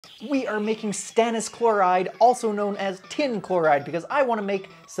We are making Stannous Chloride, also known as Tin Chloride, because I want to make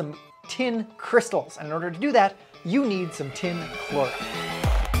some tin crystals. And in order to do that, you need some tin chloride.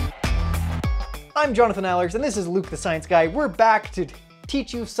 I'm Jonathan Allers, and this is Luke the Science Guy. We're back to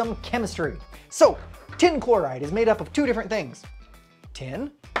teach you some chemistry. So, tin chloride is made up of two different things.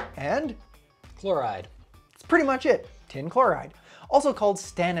 Tin and chloride. That's pretty much it. Tin chloride. Also called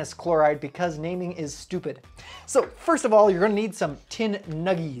Stannous Chloride because naming is stupid. So first of all, you're gonna need some tin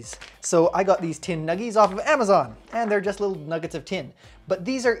nuggies. So I got these tin nuggies off of Amazon, and they're just little nuggets of tin. But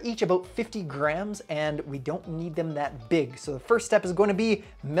these are each about 50 grams, and we don't need them that big. So the first step is going to be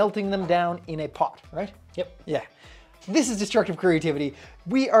melting them down in a pot, right? Yep. Yeah. This is Destructive Creativity.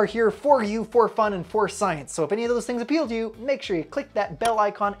 We are here for you, for fun, and for science. So if any of those things appeal to you, make sure you click that bell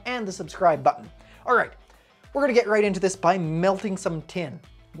icon and the subscribe button. All right. We're gonna get right into this by melting some tin.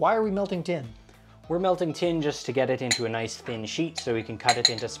 Why are we melting tin? We're melting tin just to get it into a nice thin sheet so we can cut it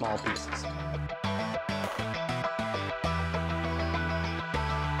into small pieces.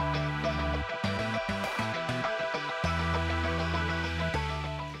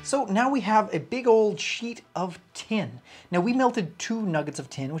 So now we have a big old sheet of tin. Now we melted 2 nuggets of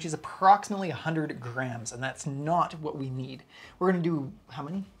tin, which is approximately 100 grams, and that's not what we need. We're gonna do how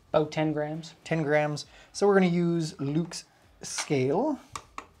many? About 10 grams. 10 grams. So we're gonna use Luke's scale.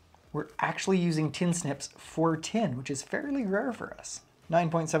 We're actually using tin snips for tin, which is fairly rare for us.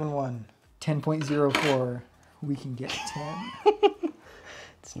 9.71, 10.04, we can get 10.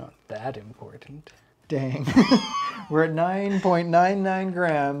 It's not that important. Dang. We're at 9.99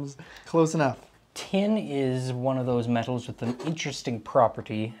 grams, close enough. Tin is one of those metals with an interesting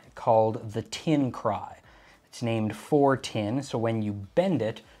property called the tin cry. It's named for tin, so when you bend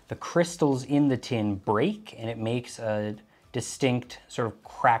it, the crystals in the tin break and it makes a distinct sort of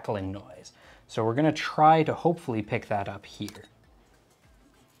crackling noise. So we're gonna try to hopefully pick that up here.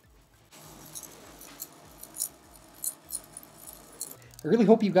 I really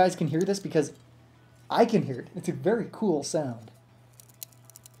hope you guys can hear this because I can hear it. It's a very cool sound.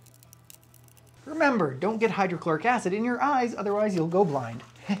 Remember, don't get hydrochloric acid in your eyes, otherwise you'll go blind.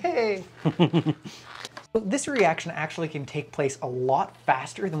 Hey! This reaction actually can take place a lot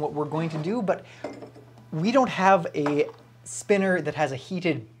faster than what we're going to do, but we don't have a spinner that has a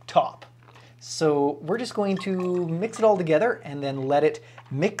heated top. So we're just going to mix it all together and then let it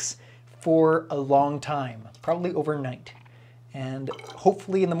mix for a long time, probably overnight. And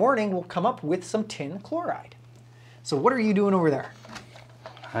hopefully in the morning we'll come up with some tin chloride. So what are you doing over there?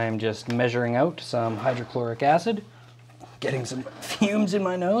 I'm just measuring out some hydrochloric acid. Getting some fumes in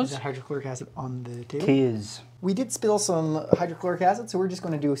my nose. Is that hydrochloric acid on the table? Tis. We did spill some hydrochloric acid, so we're just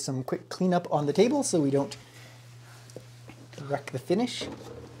going to do some quick cleanup on the table so we don't wreck the finish.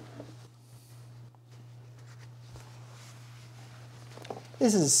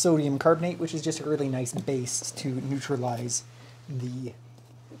 This is sodium carbonate, which is just a really nice base to neutralize the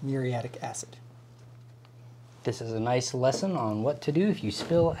muriatic acid. This is a nice lesson on what to do if you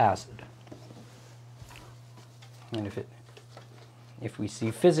spill acid. And if we see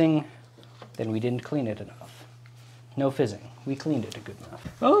fizzing, then we didn't clean it enough. No fizzing. We cleaned it good enough.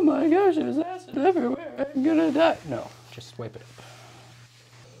 Oh my gosh, there's acid everywhere. I'm gonna die. No, just wipe it up.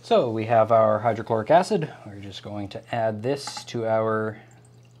 So we have our hydrochloric acid. We're just going to add this to our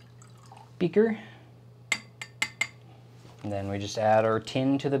beaker. And then we just add our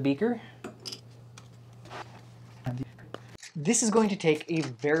tin to the beaker. This is going to take a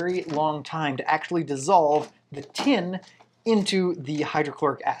very long time to actually dissolve the tin into the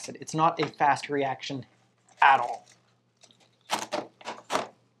hydrochloric acid. It's not a fast reaction at all.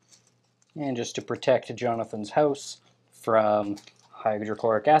 And just to protect Jonathan's house from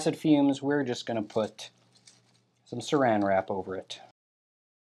hydrochloric acid fumes, we're just going to put some saran wrap over it.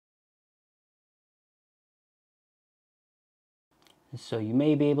 So you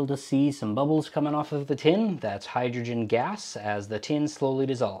may be able to see some bubbles coming off of the tin. That's hydrogen gas as the tin slowly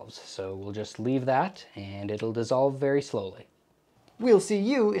dissolves. So we'll just leave that and it'll dissolve very slowly. We'll see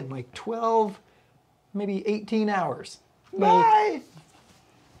you in like 12, maybe 18 hours. Bye!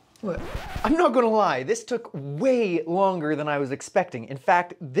 What? I'm not gonna lie, this took way longer than I was expecting. In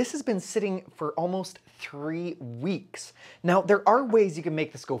fact, this has been sitting for almost 3 weeks. Now, there are ways you can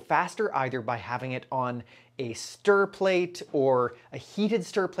make this go faster, either by having it on a stir plate, or a heated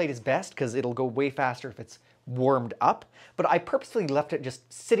stir plate is best because it'll go way faster if it's warmed up. But I purposefully left it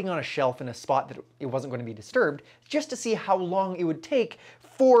just sitting on a shelf in a spot that it wasn't going to be disturbed, just to see how long it would take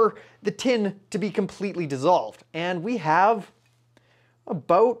for the tin to be completely dissolved. And we have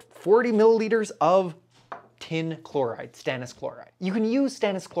about 40 milliliters of tin chloride, Stannous Chloride. You can use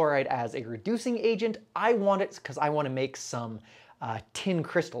Stannous Chloride as a reducing agent. I want it because I want to make some tin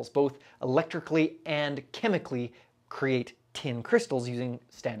crystals, both electrically and chemically create tin crystals using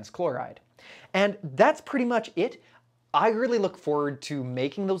stannous chloride. And that's pretty much it. I really look forward to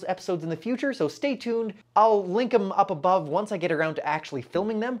making those episodes in the future, so stay tuned. I'll link them up above once I get around to actually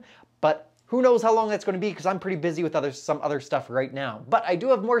filming them, but who knows how long that's going to be because I'm pretty busy with some other stuff right now. But I do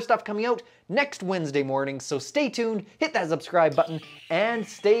have more stuff coming out next Wednesday morning, so stay tuned, hit that subscribe button, and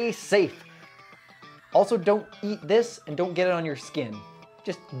stay safe. Also, don't eat this and don't get it on your skin.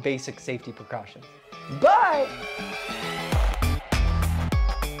 Just basic safety precautions. Bye!